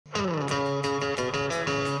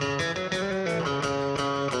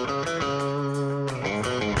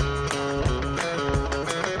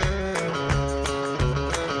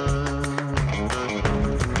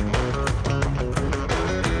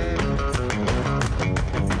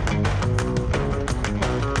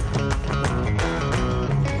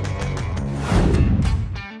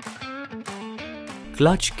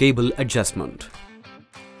Clutch cable adjustment.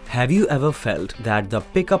 Have you ever felt that the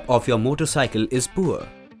pickup of your motorcycle is poor?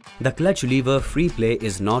 The clutch lever free play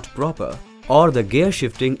is not proper, or the gear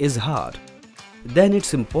shifting is hard? Then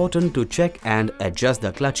it's important to check and adjust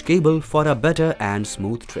the clutch cable for a better and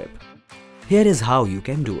smooth trip. Here is how you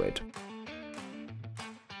can do it.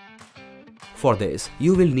 For this,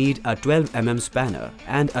 you will need a 12 mm spanner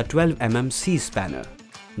and a 12 mm C spanner.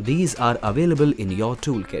 These are available in your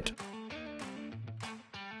toolkit.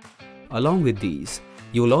 Along with these,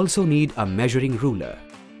 you will also need a measuring ruler.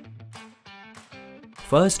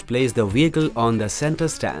 First, place the vehicle on the center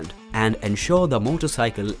stand and ensure the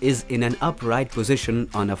motorcycle is in an upright position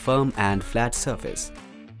on a firm and flat surface.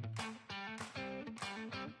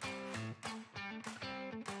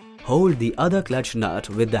 Hold the other clutch nut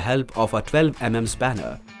with the help of a 12 mm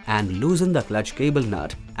spanner and loosen the clutch cable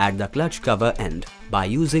nut at the clutch cover end by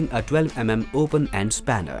using a 12 mm open end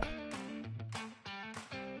spanner.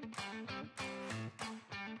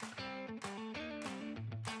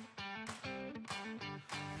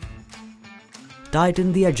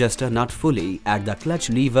 Tighten the adjuster nut fully at the clutch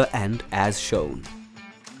lever end as shown.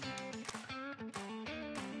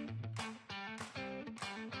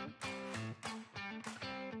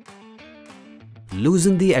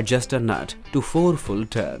 Loosen the adjuster nut to 4 full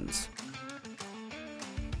turns.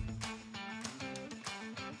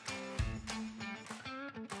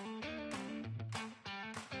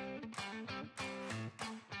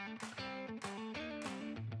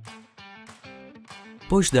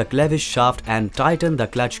 Push the clevis shaft and tighten the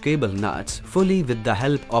clutch cable nuts fully with the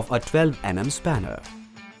help of a 12 mm spanner.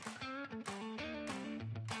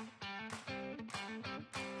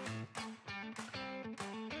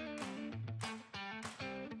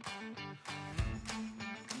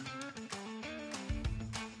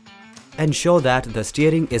 Ensure that the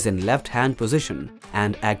steering is in left-hand position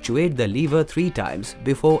and actuate the lever 3 times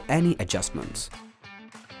before any adjustments.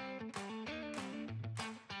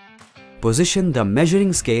 Position the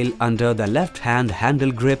measuring scale under the left-hand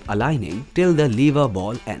handle grip aligning till the lever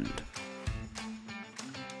ball end.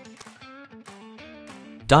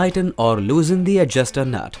 Tighten or loosen the adjuster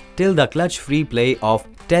nut till the clutch free play of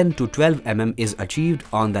 10 to 12 mm is achieved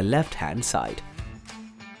on the left-hand side.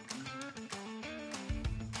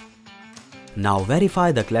 Now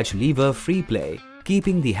verify the clutch lever free play,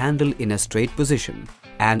 keeping the handle in a straight position,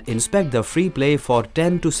 and inspect the free play for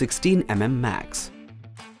 10 to 16 mm max.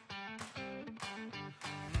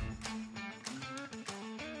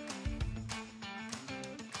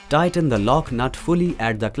 Tighten the lock nut fully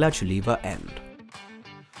at the clutch lever end.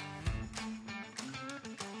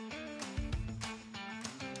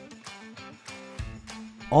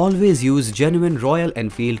 Always use genuine Royal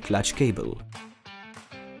Enfield clutch cable.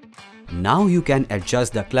 Now you can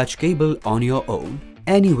adjust the clutch cable on your own,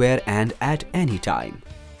 anywhere and at any time.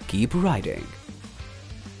 Keep riding.